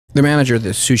The manager of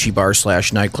the sushi bar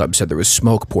slash nightclub said there was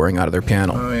smoke pouring out of their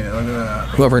panel. Oh yeah, look at that.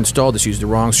 Whoever installed this used the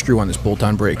wrong screw on this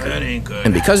bolt-on breaker. That ain't good.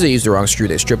 And because they used the wrong screw,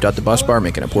 they stripped out the bus bar,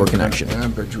 making a poor connection.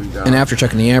 And after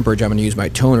checking the amperage, I'm going to use my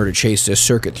toner to chase this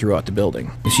circuit throughout the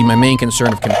building. You see, my main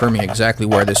concern of confirming exactly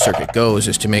where this circuit goes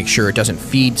is to make sure it doesn't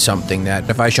feed something that,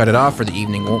 if I shut it off for the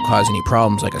evening, won't cause any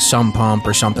problems, like a sump pump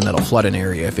or something that'll flood an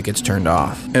area if it gets turned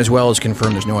off. As well as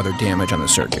confirm there's no other damage on the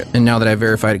circuit. And now that I've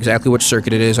verified exactly which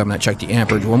circuit it is, I'm going to check the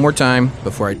amperage one more time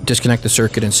before I disconnect the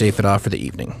circuit and safe it off for the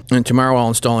evening. And tomorrow I'll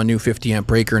install a new 50 amp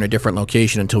breaker in a different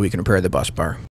location until we can repair the bus bar.